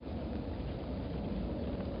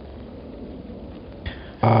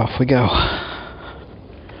Off we go.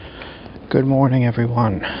 Good morning,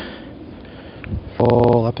 everyone.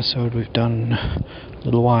 Full episode we've done a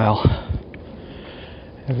little while.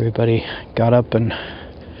 Everybody got up and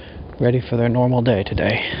ready for their normal day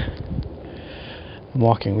today. I'm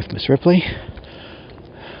walking with Miss Ripley,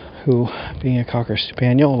 who, being a Cocker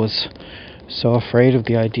Spaniel, was so afraid of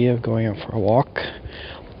the idea of going out for a walk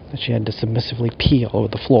that she had to submissively pee all over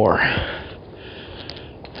the floor.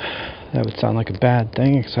 That would sound like a bad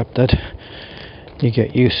thing, except that you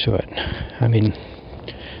get used to it. I mean,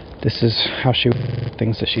 this is how she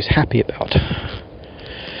things that she's happy about.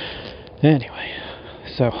 Anyway,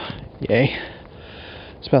 so, yay.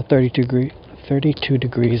 It's about 32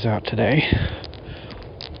 degrees out today.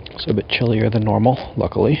 It's a bit chillier than normal,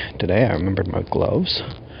 luckily. Today I remembered my gloves.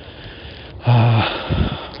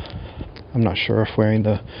 I'm not sure if wearing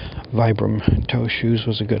the Vibram toe shoes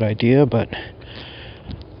was a good idea, but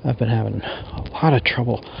I've been having a lot of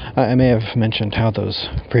trouble. I may have mentioned how those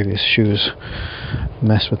previous shoes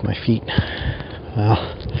mess with my feet. Well,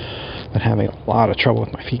 I've been having a lot of trouble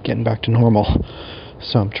with my feet getting back to normal,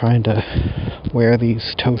 so I'm trying to wear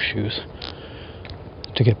these toe shoes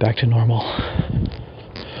to get back to normal.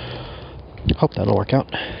 Hope that'll work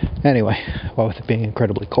out. Anyway, while with it being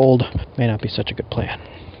incredibly cold, may not be such a good plan.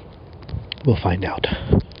 We'll find out.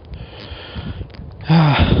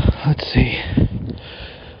 Let's see.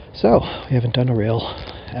 So, we haven't done a real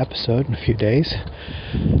episode in a few days.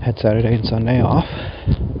 Had Saturday and Sunday off.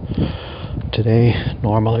 Today,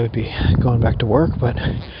 normally would be going back to work, but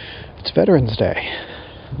it's Veterans Day.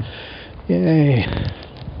 Yay.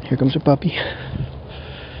 Here comes a puppy.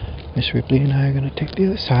 Miss Ripley and I are going to take the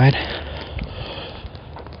other side.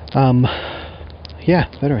 Yeah,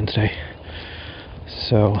 Veterans Day.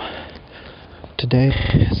 So, today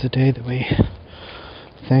is the day that we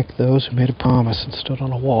thank those who made a promise and stood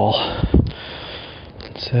on a wall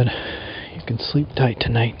and said, you can sleep tight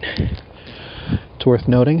tonight. It's worth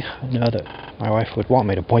noting, I know that my wife would want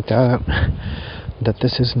me to point that out, that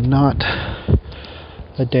this is not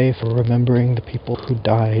a day for remembering the people who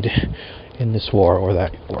died in this war or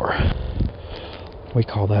that war. We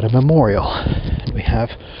call that a memorial, and we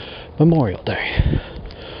have Memorial Day.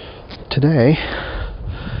 Today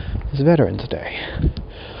is Veterans Day.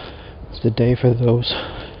 It's the day for those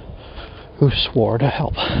who swore to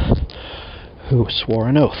help, who swore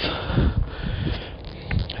an oath,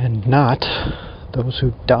 and not those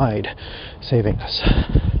who died saving us.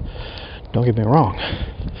 Don't get me wrong,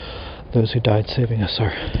 those who died saving us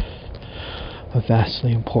are a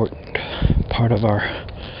vastly important part of our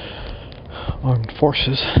armed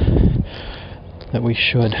forces that we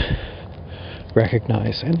should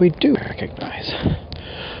recognize, and we do recognize.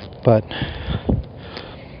 But,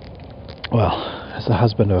 well, as the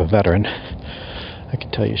husband of a veteran, I can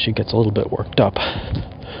tell you she gets a little bit worked up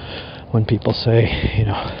when people say, you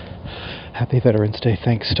know, Happy Veterans Day,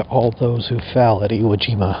 thanks to all those who fell at Iwo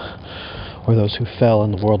Jima, or those who fell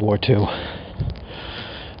in the World War II.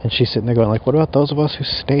 And she's sitting there going like, what about those of us who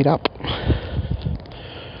stayed up?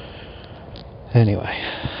 Anyway.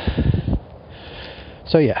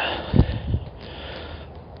 So yeah.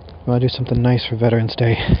 You want to do something nice for Veterans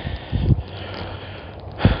Day?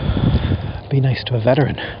 Be nice to a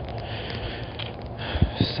veteran.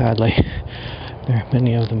 Sadly, there are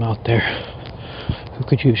many of them out there who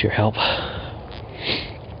could use your help.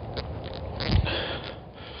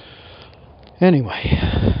 Anyway,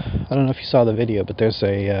 I don't know if you saw the video, but there's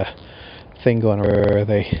a thing going on where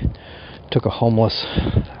they took a homeless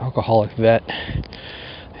alcoholic vet,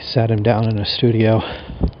 they sat him down in a studio,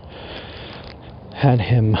 had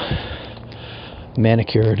him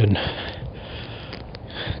manicured and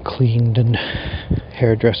cleaned, and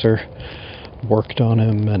hairdresser worked on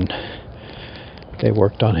him, and they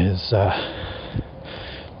worked on his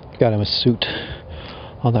got him a suit,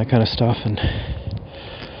 all that kind of stuff, and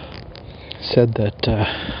said that a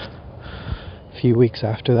few weeks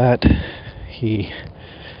after that he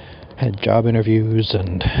had job interviews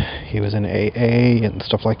and he was in AA and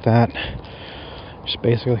stuff like that. Just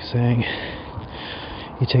basically saying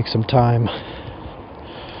you take some time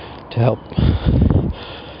to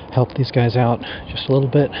help these guys out just a little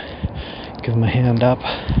bit, give them a hand up,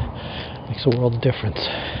 makes a world of difference.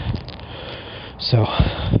 So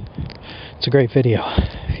it's a great video.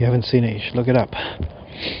 If you haven't seen it, you should look it up.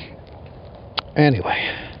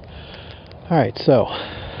 Anyway, alright, so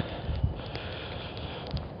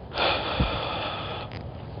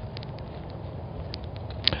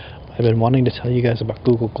I've been wanting to tell you guys about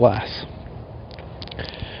Google Glass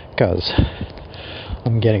because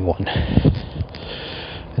I'm getting one.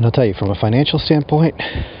 And I'll tell you, from a financial standpoint,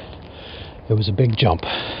 it was a big jump.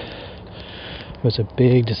 It was a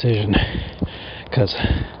big decision because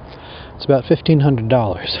it's about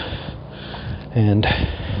 $1,500, and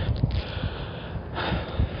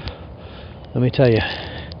let me tell you,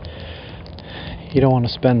 you don't want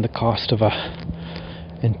to spend the cost of a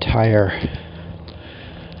entire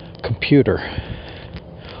computer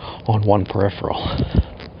on one peripheral.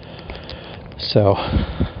 So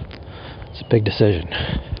it's a big decision.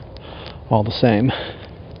 All the same,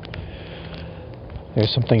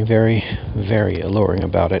 there's something very, very alluring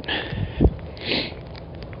about it.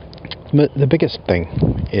 But the biggest thing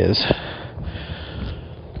is,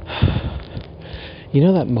 you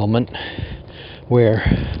know that moment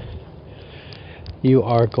where you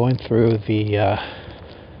are going through the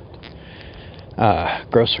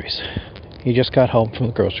groceries. You just got home from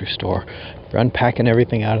the grocery store. You're unpacking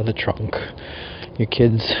everything out of the trunk. Your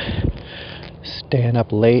kid's staying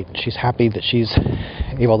up late. She's happy that she's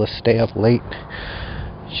able to stay up late.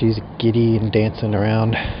 She's giddy and dancing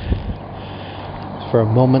around. For a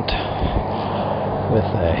moment, with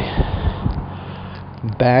a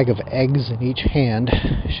bag of eggs in each hand,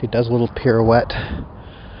 she does a little pirouette,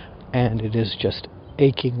 and it is just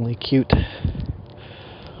achingly cute.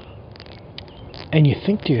 And you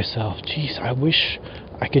think to yourself, geez, I wish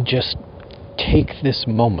I could just take this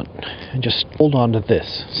moment and just hold on to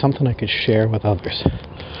this, something I could share with others,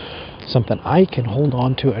 something I can hold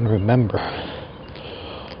on to and remember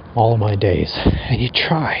all of my days. And you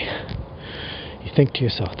try. You think to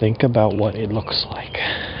yourself, think about what it looks like.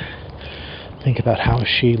 Think about how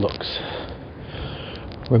she looks.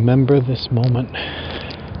 Remember this moment,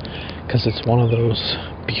 because it's one of those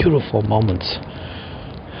beautiful moments.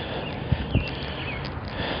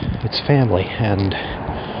 It's family, and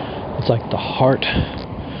it's like the heart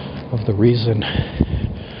of the reason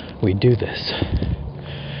we do this.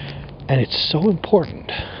 And it's so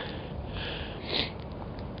important.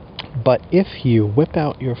 But if you whip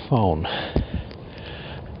out your phone,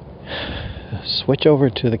 switch over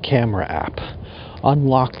to the camera app,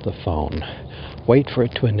 unlock the phone, wait for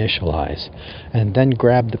it to initialize, and then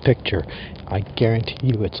grab the picture, I guarantee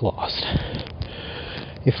you it's lost.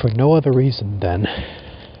 If for no other reason then,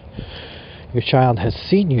 your child has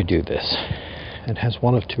seen you do this and has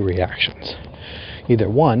one of two reactions. Either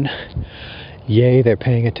one, yay, they're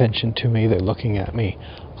paying attention to me, they're looking at me,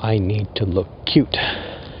 I need to look cute.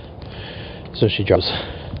 So she draws.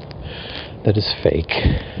 That is fake,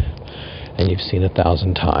 and you've seen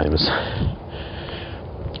 1,000 times,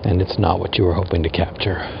 and it's not what you were hoping to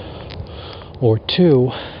capture. Or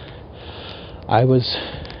two, I was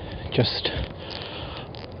just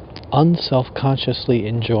unselfconsciously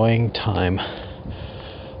enjoying time,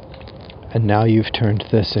 and now you've turned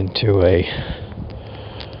this into a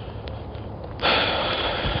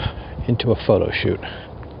photo shoot,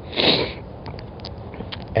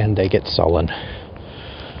 and they get sullen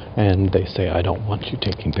and they say, I don't want you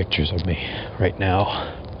taking pictures of me right now,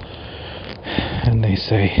 and they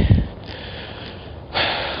say,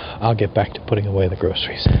 I'll get back to putting away the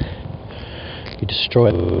groceries. You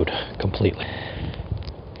destroy the food completely.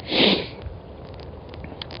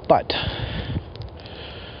 But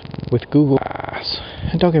with Google Glass,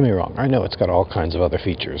 and don't get me wrong, I know it's got all kinds of other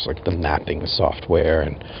features like the mapping software,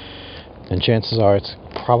 and chances are it's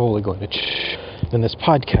probably going to in this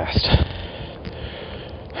podcast.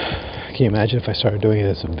 Can you imagine if I started doing it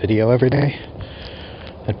as a video every day?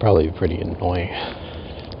 That'd probably be pretty annoying.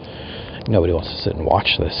 Nobody wants to sit and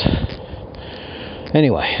watch this.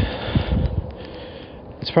 Anyway,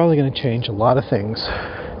 it's probably going to change a lot of things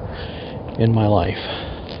in my life.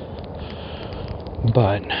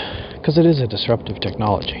 But, because it is a disruptive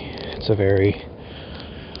technology, it's a very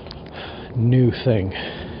new thing.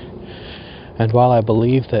 And while I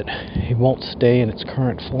believe that it won't stay in its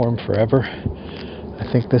current form forever, I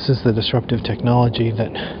think this is the disruptive technology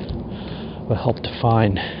that will help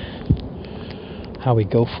define how we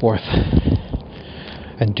go forth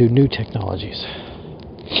and do new technologies.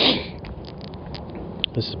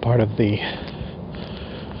 This is part of the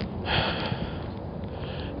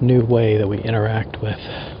new way that we interact with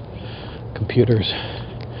computers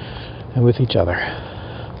and with each other.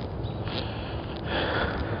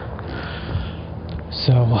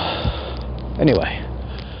 So, anyway,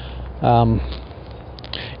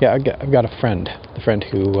 yeah, I've got a friend, the friend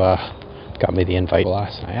who got me the invite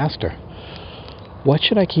last, and I asked her, what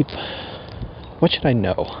should I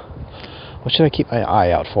know? What should I keep my eye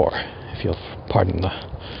out for, if you'll pardon the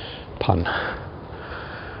pun?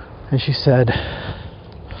 And she said,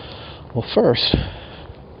 well, first,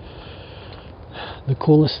 the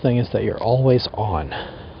coolest thing is that you're always on.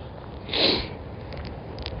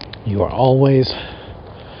 You are always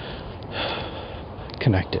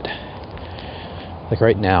connected. Like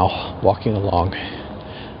right now, walking along,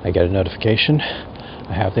 I get a notification.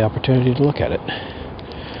 I have the opportunity to look at it.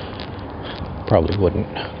 Probably wouldn't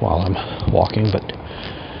while I'm walking, but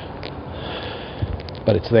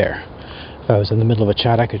it's there. If I was in the middle of a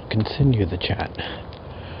chat, I could continue the chat.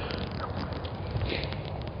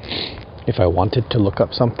 If I wanted to look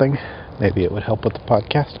up something, maybe it would help with the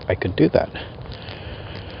podcast, I could do that.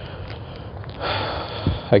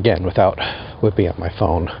 Again, without whipping up my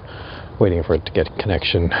phone, waiting for it to get a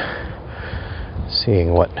connection,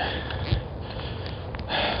 seeing what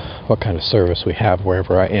kind of service we have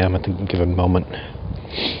wherever I am at the given moment.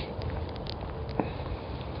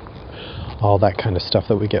 All that kind of stuff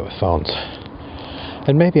that we get with phones.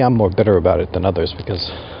 And maybe I'm more bitter about it than others because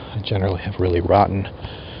I generally have really rotten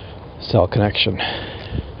cell connection.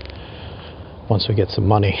 Once we get some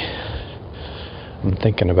money, I'm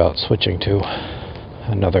thinking about switching to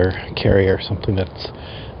another carrier, something that's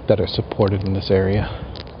better supported in this area.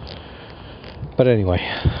 But anyway,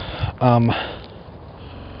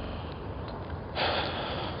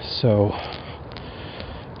 so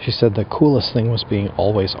she said the coolest thing was being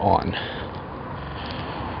always on.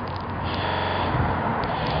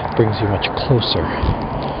 Brings you much closer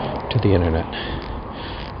to the internet,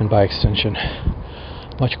 and by extension,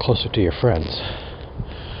 much closer to your friends,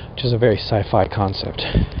 which is a very sci-fi concept.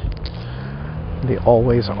 The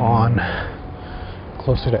always on,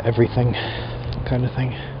 closer to everything kind of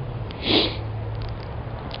thing.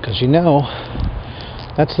 Because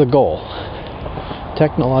that's the goal.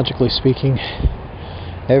 Technologically speaking,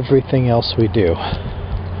 everything else we do,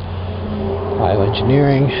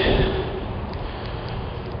 bioengineering,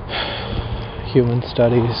 human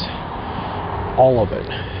studies, all of it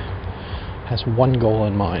has one goal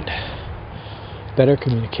in mind: better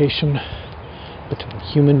communication between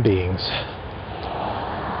human beings.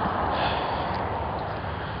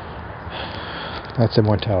 That's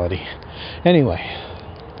immortality. Anyway,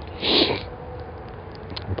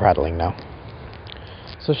 I'm prattling now.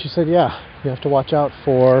 So she said, yeah, you have to watch out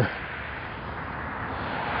for,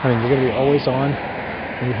 you're going to be always on,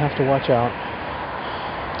 and you have to watch out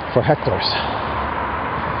for hecklers.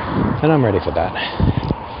 And I'm ready for that.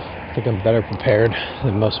 I think I'm better prepared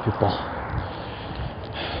than most people.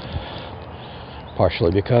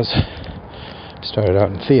 Partially because I started out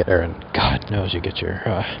in theater, and God knows you get your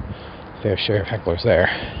fair share of hecklers there.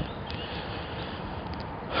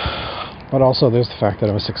 But also there's the fact that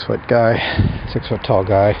I'm a 6 foot tall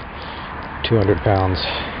guy, 200 pounds,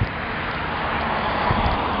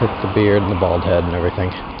 with the beard and the bald head and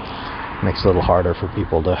everything. Makes it a little harder for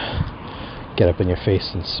people to get up in your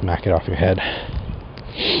face and smack it off your head.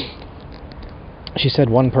 She said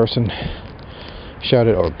one person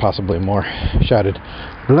shouted, or possibly more, shouted,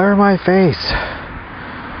 "Blur my face!"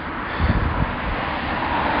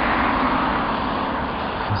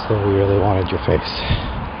 As though we really wanted your face.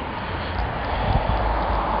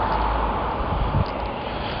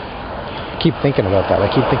 I keep thinking about that. I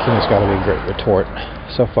keep thinking there's got to be a great retort.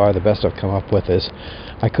 So far, the best I've come up with is,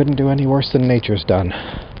 I couldn't do any worse than nature's done.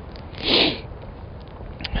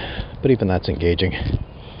 But even that's engaging.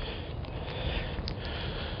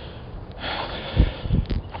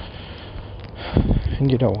 And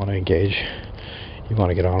you don't want to engage. You want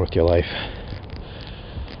to get on with your life.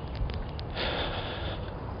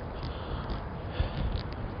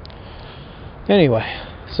 Anyway,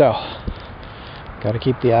 so got to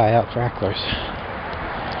keep the eye out for hecklers.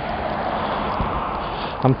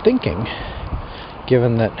 I'm thinking,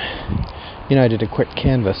 given that, I did a quick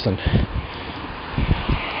canvas, and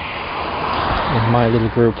in my little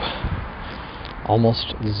group,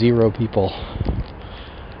 almost 0 people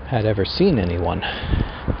had ever seen anyone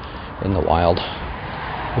in the wild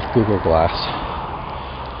with Google Glass.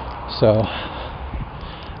 So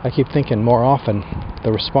I keep thinking more often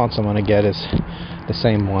the response I'm going to get is the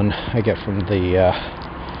same one I get from the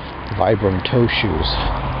Vibram toe shoes,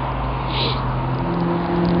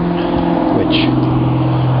 which,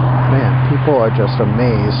 man, people are just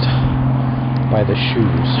amazed by the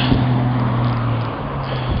shoes.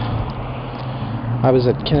 I was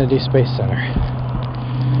at Kennedy Space Center,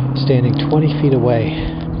 standing 20 feet away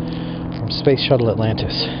from Space Shuttle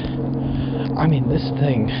Atlantis. This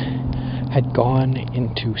thing had gone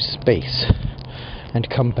into space and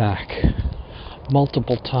come back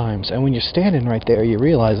multiple times. And when you're standing right there, you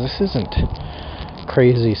realize this isn't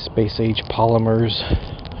crazy space-age polymers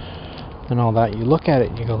and all that. You look at it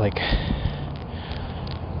and you go like,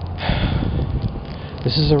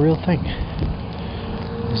 this is a real thing.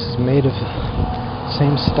 This is made of the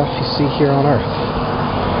same stuff you see here on Earth.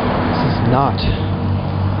 This is not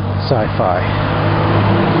sci-fi.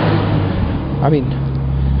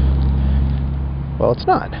 Well, it's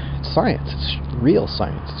not. It's science. It's real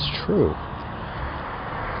science. It's true.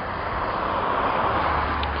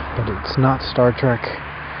 But it's not Star Trek,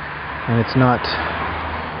 and it's not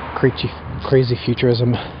crazy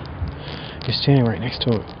futurism. You're standing right next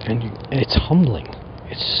to it, and it's humbling.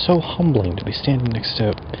 It's so humbling to be standing next to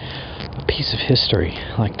a piece of history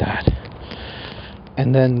like that.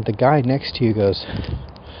 And then the guy next to you goes,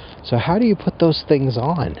 "So how do you put those things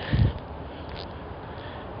on?"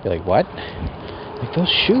 You're like, "What?" Like, those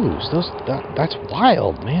shoes, that's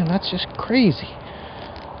wild, man. That's just crazy.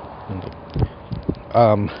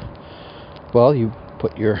 Well, you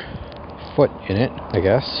put your foot in it, I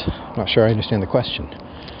guess. I'm not sure I understand the question.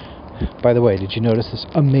 By the way, did you notice this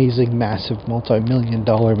amazing, massive,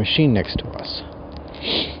 multi-million-dollar machine next to us?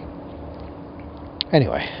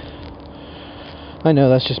 Anyway, I know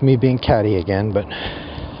that's just me being catty again, but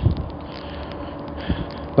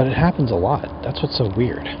it happens a lot. That's what's so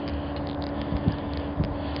weird.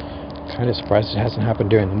 Kind of surprised it hasn't happened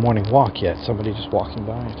during the morning walk yet. Somebody just walking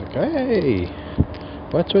by, it's like, "Hey,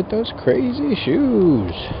 what's with those crazy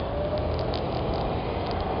shoes?"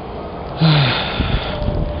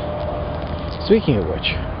 Speaking of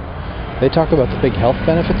which, they talk about the big health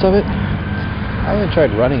benefits of it. I haven't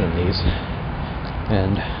tried running in these,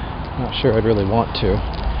 and I'm not sure I'd really want to.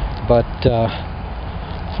 But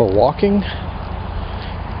for walking,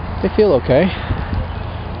 they feel okay.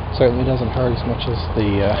 Certainly doesn't hurt as much as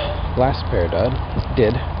the last pair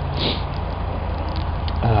did.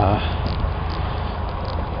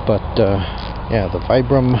 Yeah, the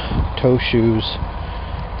Vibram toe shoes,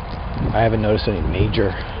 I haven't noticed any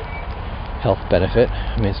major health benefit.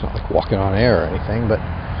 I mean, it's not like walking on air or anything, but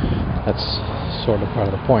that's sort of part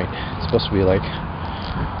of the point. It's supposed to be like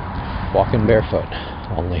walking barefoot,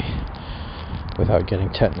 only without getting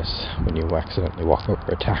tetanus when you accidentally walk over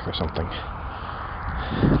a tack or something.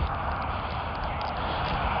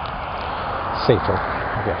 Safer,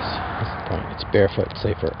 I guess, that's the point. It's barefoot,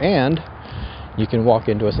 safer, and you can walk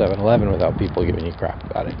into a 7-Eleven without people giving you crap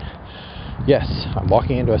about it. Yes, I'm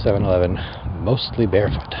walking into a 7-Eleven mostly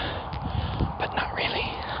barefoot, but not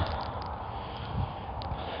really.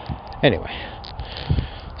 Anyway,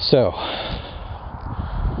 so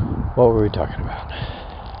what were we talking about?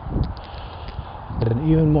 An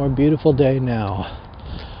even more beautiful day now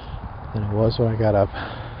than it was when I got up.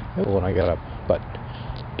 But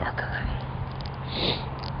darker.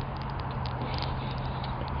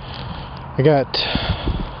 I got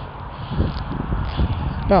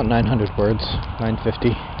about 900 words,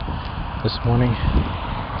 950 this morning,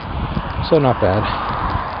 so not bad.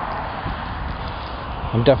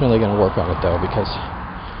 I'm definitely going to work on it though, because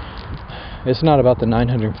it's not about the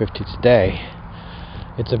 950 today,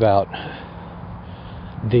 it's about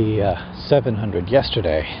the 700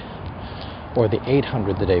 yesterday, or the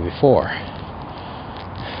 800 the day before.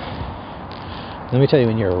 Let me tell you,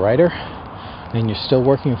 when you're a writer and you're still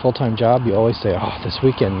working a full-time job, you always say, "Oh, this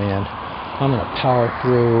weekend, man, I'm gonna power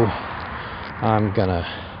through. I'm gonna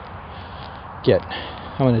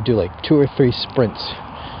do like 2 or 3 sprints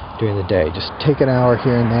during the day. Just take an hour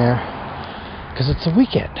here and there, because it's a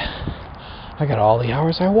weekend. I got all the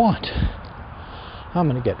hours I want. I'm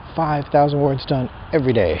gonna get 5,000 words done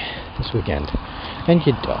every day this weekend." And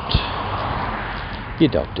you don't. You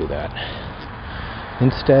don't do that.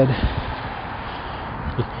 Instead,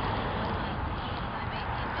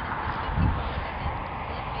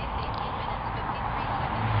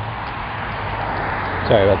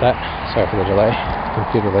 sorry about that. Sorry for the delay.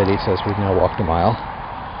 Computer lady says we've now walked a mile.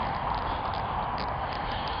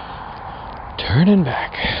 Turning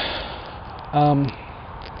back.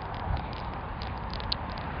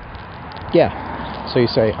 Yeah. So you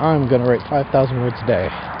say, "I'm going to write 5,000 words a day."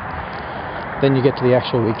 Then you get to the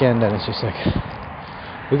actual weekend and it's just like,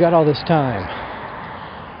 we got all this time.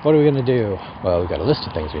 What are we going to do? Well, we've got a list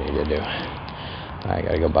of things we need to do. I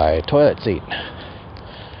got to go buy a toilet seat.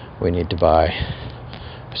 We need to buy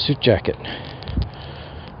a suit jacket.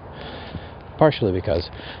 Partially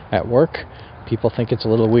because at work, people think it's a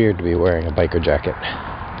little weird to be wearing a biker jacket.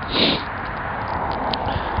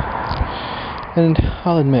 And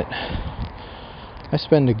I'll admit, I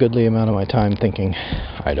spend a goodly amount of my time thinking,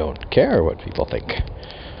 I don't care what people think.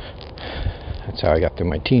 That's how I got through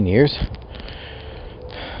my teen years.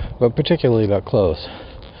 But particularly about clothes.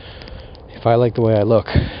 If I like the way I look,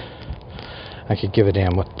 I could give a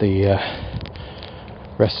damn what the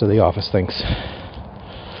rest of the office thinks.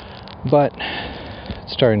 But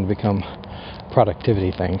it's starting to become a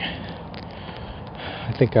productivity thing.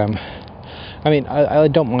 I think I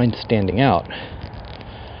don't mind standing out,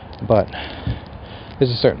 but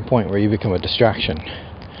there's a certain point where you become a distraction.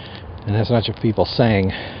 And that's not just people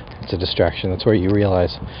saying it's a distraction. That's where you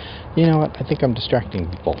realize, you know what, I think I'm distracting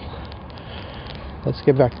people. Let's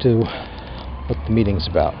get back to what the meeting's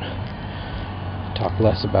about. Talk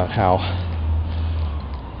less about how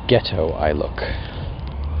ghetto I look.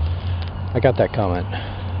 I got that comment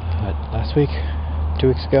last week, 2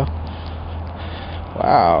 weeks ago.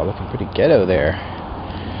 Wow, looking pretty ghetto there.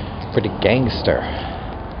 Pretty gangster.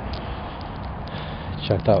 Which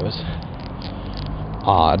I thought was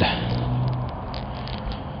odd.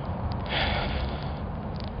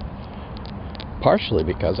 Partially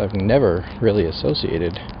because I've never really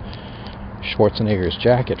associated Schwarzenegger's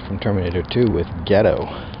jacket from Terminator 2 with ghetto.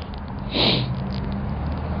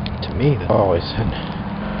 To me, that's always been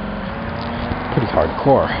pretty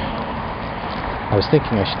hardcore. I was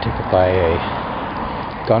thinking I should take it by a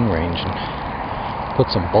gun range and put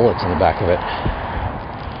some bullets in the back of it,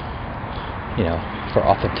 you know, for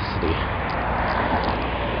authenticity.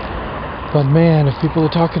 But man, if people are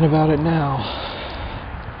talking about it now,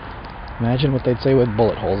 imagine what they'd say with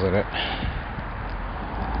bullet holes in it.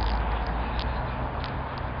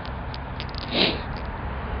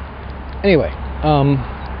 Anyway,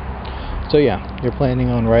 so yeah, you're planning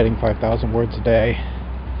on writing 5,000 words a day,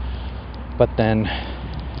 but then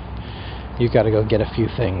you got to go get a few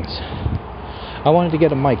things. I wanted to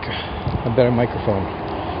get a better microphone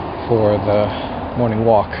for the morning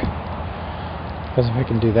walk, because if I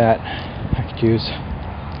can do that, I could use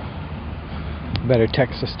a better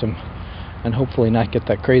tech system and hopefully not get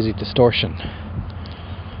that crazy distortion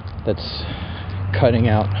that's cutting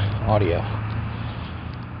out audio.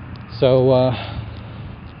 So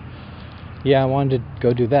yeah, I wanted to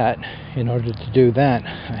go do that. In order to do that,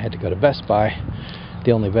 I had to go to Best Buy.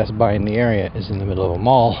 The only Best Buy in the area is in the middle of a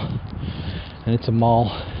mall, and it's a mall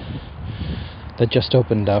that just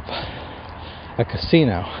opened up a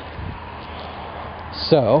casino.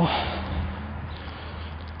 So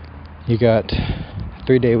you got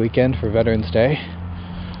 3-day weekend for Veterans Day.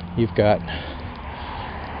 You've got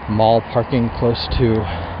mall parking close to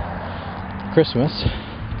Christmas.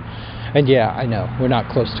 And yeah, I know, we're not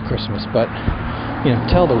close to Christmas, but, you know,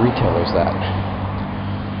 tell the retailers that.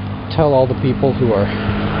 Tell all the people who are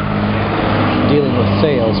dealing with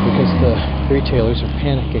sales, because the retailers are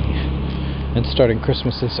panicking and starting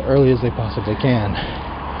Christmas as early as they possibly can.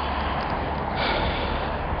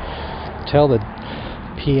 Tell the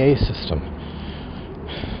PA system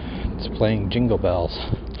it's playing jingle bells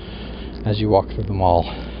as you walk through the mall.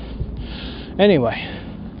 Anyway,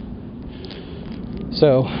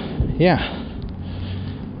 so yeah,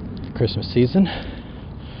 Christmas season,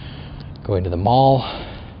 going to the mall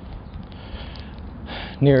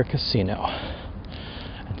near a casino,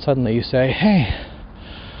 and suddenly you say, hey,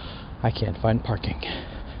 I can't find parking.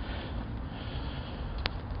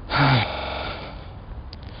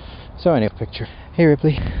 So anyway, picture. Hey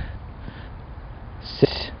Ripley,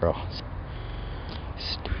 sit, girl.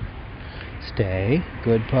 Stay,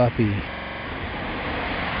 good puppy.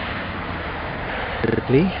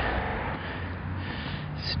 Ripley,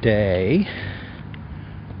 stay,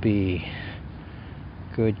 be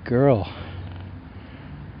good girl.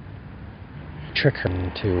 Trick her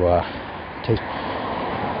to taste.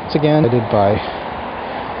 Once again, I did by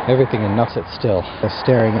everything and not sit still,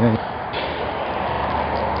 staring at it.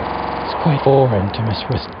 It's quite boring to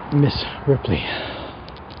Miss Ripley.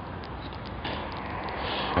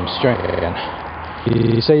 I'm straight again.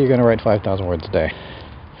 You say you're going to write 5,000 words a day.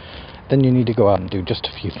 Then you need to go out and do just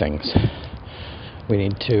a few things. We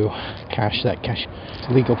need to cash that cash. It's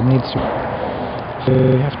legal. It needs to.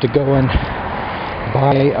 We have to go and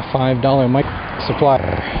buy a $5 mic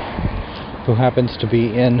supplier who happens to be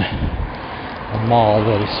in a mall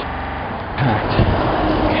that is packed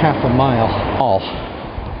half a mile mall,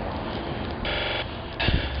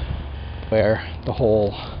 where the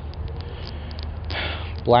whole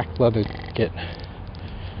black leather jacket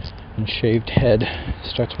and shaved head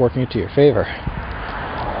starts working to your favor.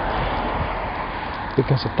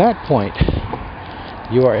 Because at that point,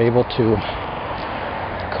 you are able to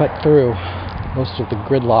cut through most of the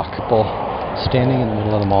gridlock people standing in the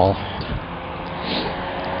middle of the mall.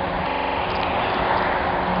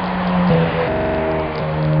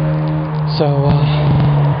 So,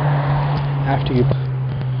 after you,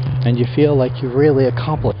 and you feel like you really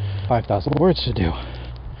accomplished 5,000 words to do.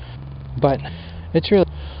 But it's really,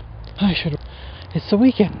 it's the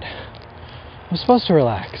weekend. I'm supposed to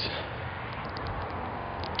relax.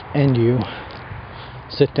 And you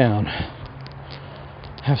sit down,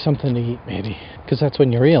 have something to eat maybe, because that's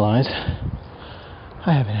when you realize,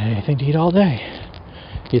 I haven't had anything to eat all day.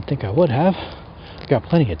 You'd think I would have. I've got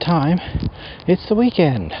plenty of time. It's the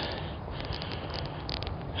weekend.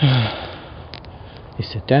 You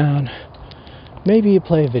sit down, maybe you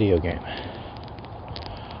play a video game,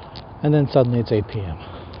 and then suddenly it's 8 p.m.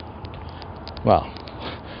 Well,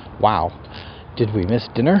 wow. Did we miss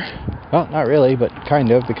dinner? Well, not really, but kind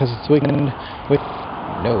of, because it's weekend with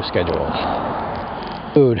no schedule.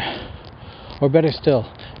 Food. Or better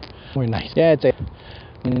still, we're nice. Yeah, it's 8.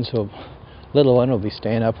 So little one will be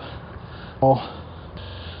staying up. Oh,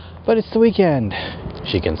 but it's the weekend.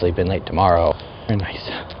 She can sleep in late tomorrow. Very nice.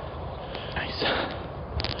 Nice.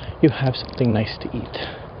 You have something nice to eat.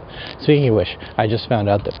 Speaking of which, I just found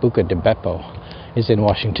out that Buca di Beppo is in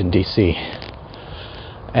Washington, D.C.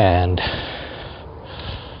 And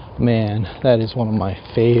man, that is one of my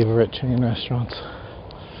favorite chain restaurants.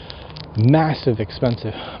 Massive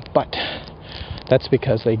expensive, but that's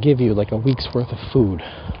because they give you like a week's worth of food.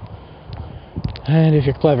 And if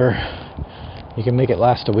you're clever, you can make it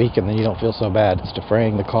last a week and then you don't feel so bad. It's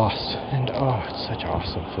defraying the cost. And oh, it's such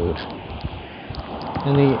awesome food.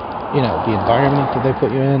 And the environment that they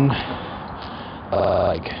put you in,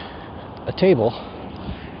 like a table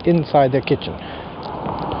inside their kitchen,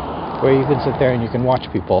 where you can sit there and you can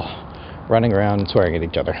watch people running around and swearing at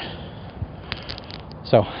each other.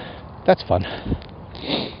 So, that's fun.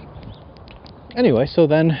 Anyway, so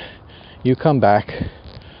then you come back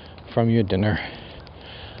from your dinner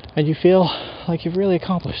and you feel like you've really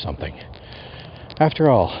accomplished something. After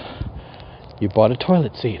all, you bought a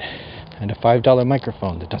toilet seat and a $5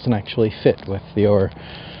 microphone that doesn't actually fit with your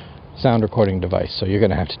sound recording device, so you're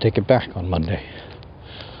going to have to take it back on Monday.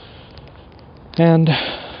 And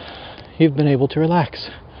you've been able to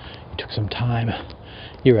relax. You took some time,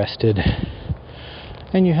 you rested,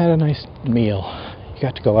 and you had a nice meal. You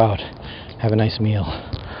got to go out, have a nice meal.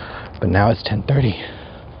 But now it's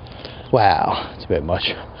 10:30. Wow, it's a bit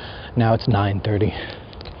much. Now it's 9:30,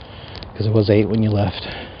 because it was 8 when you left.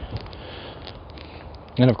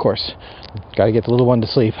 And of course, got to get the little one to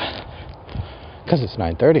sleep, because it's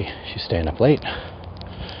 9:30. She's staying up late,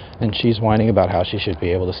 and she's whining about how she should be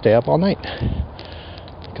able to stay up all night,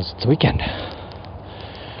 because it's the weekend.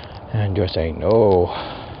 And you're saying, no,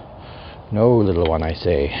 no, little one, I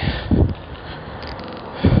say.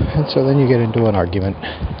 And so then you get into an argument,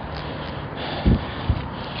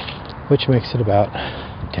 which makes it about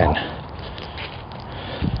 10.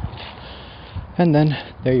 And then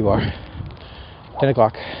there you are, 10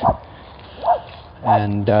 o'clock,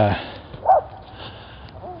 and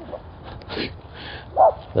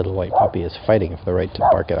little white puppy is fighting for the right to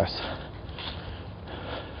bark at us.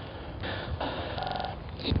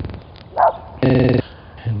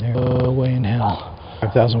 And they're away in hell.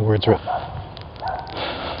 5,000 words written.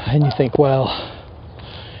 And you think, well,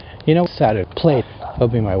 you know, Saturday plate will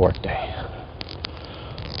be my work day.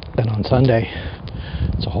 Then on Sunday,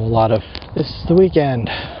 it's a whole lot of, this is the weekend.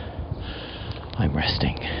 I'm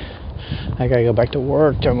resting. I gotta go back to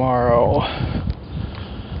work tomorrow.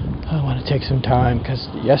 I want to take some time, because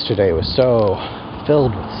yesterday was so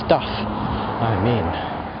filled with stuff. I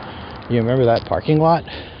mean, you remember that parking lot?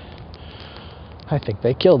 I think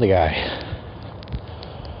they killed the guy.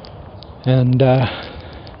 And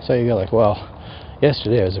so you go like, well,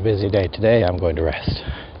 yesterday was a busy day. Today I'm going to rest.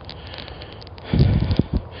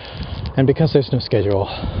 And because there's no schedule,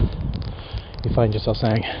 you find yourself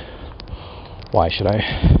saying, why should I,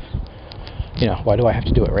 why do I have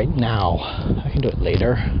to do it right now? I can do it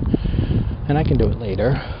later, and I can do it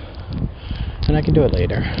later, and I can do it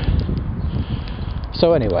later.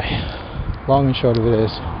 So anyway, long and short of it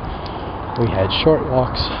is, we had short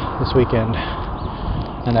walks this weekend,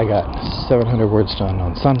 and I got 700 words done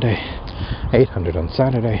on Sunday, 800 on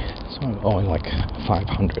Saturday, so I'm owing like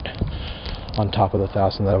 500 on top of the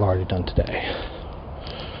 1,000 that I've already done today.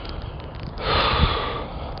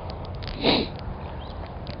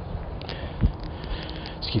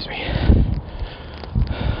 Excuse me.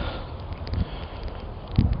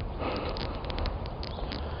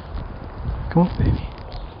 Come on, baby.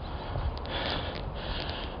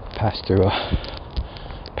 Pass through a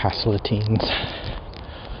passel of teens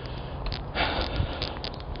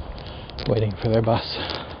waiting for their bus,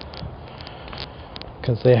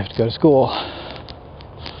 because they have to go to school.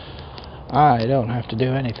 I don't have to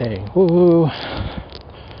do anything. Woo!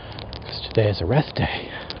 Because today is a rest day.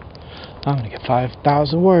 I'm going to get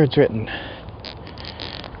 5,000 words written.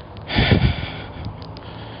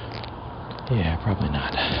 Yeah, probably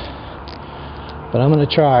not. But I'm going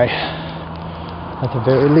to try. At the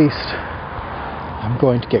very least, I'm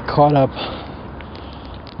going to get caught up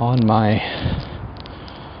on my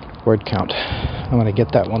word count. I'm going to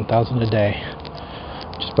get that 1,000 a day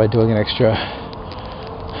just by doing an extra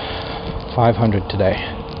 500 today.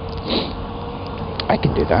 I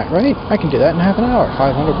can do that, right? I can do that in half an hour.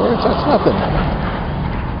 500 words, that's nothing.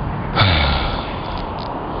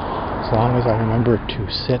 as long as I remember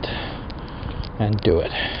to sit and do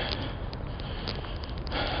it.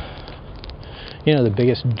 You know, the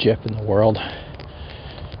biggest gyp in the world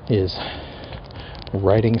is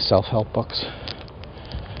writing self-help books.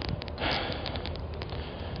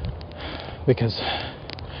 Because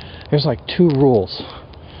there's like 2 rules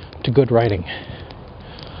to good writing.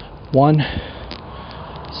 1,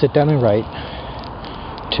 sit down and write.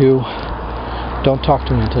 2, don't talk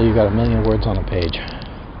to me until you've got 1,000,000 words on a page.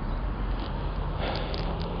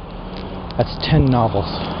 That's 10 novels.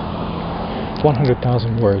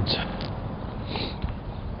 100,000 words.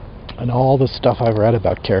 And all the stuff I've read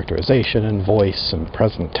about characterization and voice and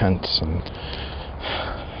present tense and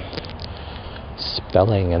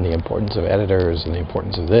spelling and the importance of editors and the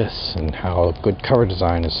importance of this and how good cover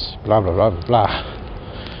design is blah blah blah blah blah.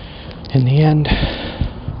 In the end,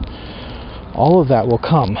 all of that will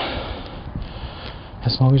come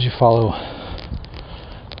as long as you follow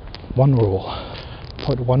one rule.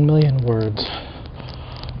 Put 1,000,000 words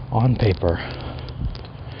on paper,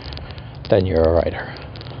 then you're a writer.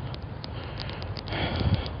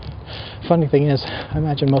 Funny thing is, I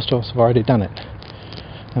imagine most of us have already done it.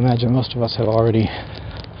 I imagine most of us have already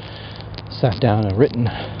sat down and written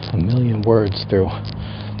 1,000,000 words through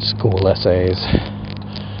school essays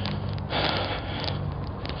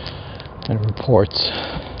and reports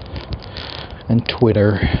and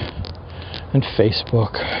Twitter and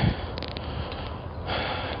Facebook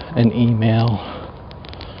and email.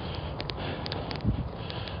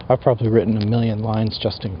 I've probably written 1,000,000 lines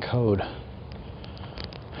just in code.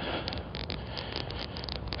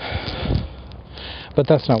 But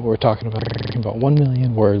that's not what we're talking about. We're talking about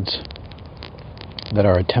 1,000,000 words that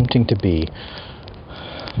are attempting to be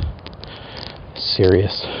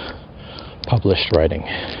serious, published writing.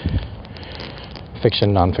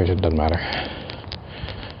 Fiction, non-fiction, doesn't matter.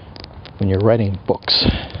 When you're writing books,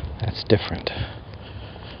 that's different.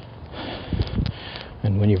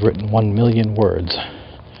 And when you've written 1,000,000 words,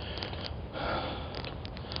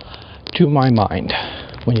 to my mind,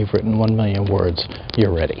 when you've written 1,000,000 words,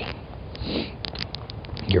 you're ready.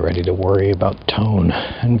 You're ready to worry about tone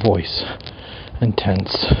and voice and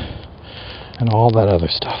tense and all that other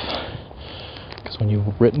stuff. Because when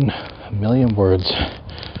you've written 1,000,000 words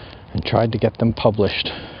and tried to get them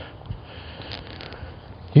published,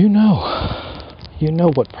 you know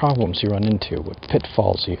what problems you run into, what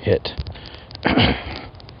pitfalls you hit.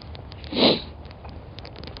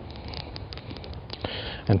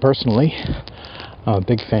 And personally, I'm a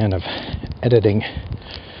big fan of editing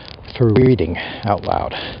through reading out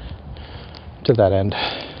loud. To that end,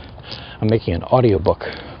 I'm making an audiobook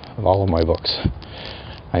of all of my books.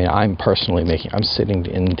 I'm sitting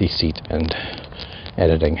in the seat and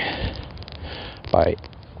editing by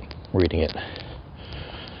reading it.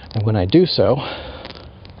 And when I do so,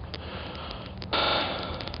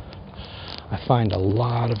 I find a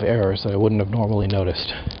lot of errors that I wouldn't have normally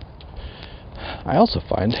noticed. I also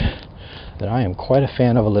find that I am quite a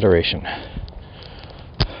fan of alliteration.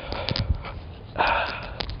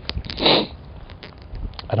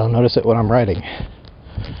 I don't notice it when I'm writing,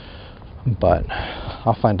 but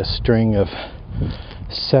I'll find a string of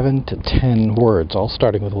 7 to 10 words, all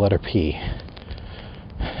starting with the letter P,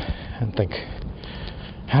 and think,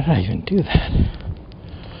 how did I even do that?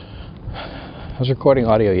 I was recording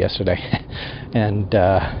audio yesterday, and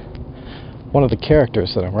one of the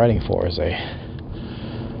characters that I'm writing for is a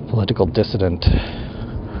political dissident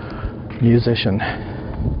musician.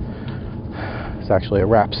 He's actually a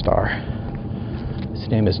rap star. His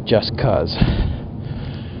name is Just Cuz.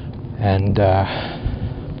 And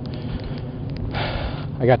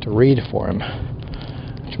I got to read for him,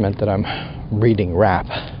 which meant that I'm reading rap.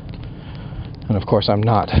 And of course I'm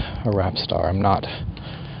not a rap star, I'm not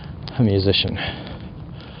a musician.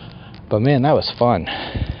 But man, that was fun.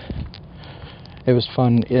 It was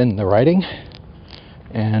fun in the writing,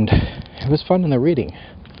 and it was fun in the reading.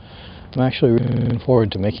 I'm actually looking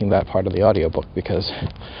forward to making that part of the audiobook, because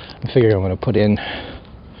I'm figuring I'm going to put in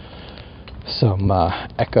some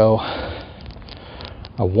echo.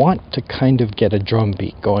 I want to kind of get a drum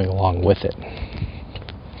beat going along with it,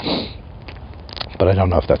 but I don't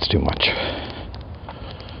know if that's too much.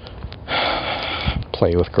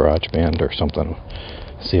 Play with GarageBand or something,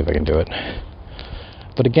 see if I can do it.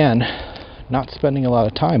 But again, not spending a lot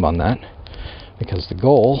of time on that, because the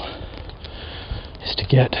goal is to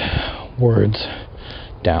get words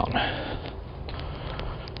down.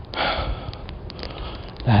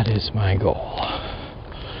 That is my goal.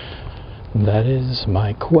 That is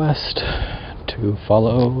my quest to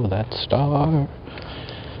follow that star.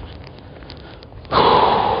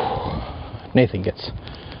 Nathan gets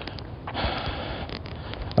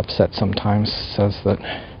upset mindset sometimes says that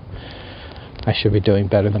I should be doing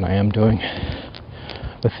better than I am doing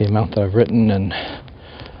with the amount that I've written and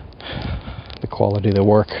the quality of the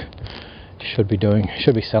work. Should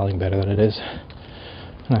be selling better than it is.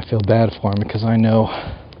 And I feel bad for him because I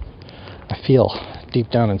feel deep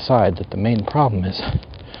down inside that the main problem is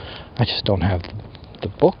I just don't have the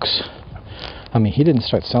books. I mean, he didn't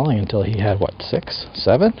start selling until he had, what, 6,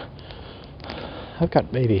 7? I've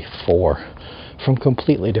got maybe 4 from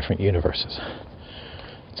completely different universes.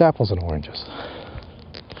 It's apples and oranges.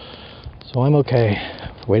 So I'm okay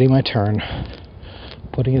waiting my turn,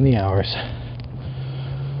 putting in the hours,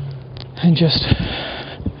 and just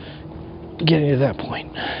getting to that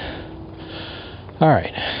point.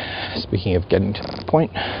 Alright, speaking of getting to that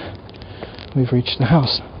point, we've reached the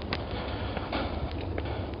house.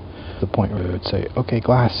 The point where we would say, okay,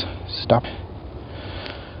 Glass, stop.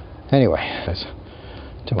 Anyway, guys.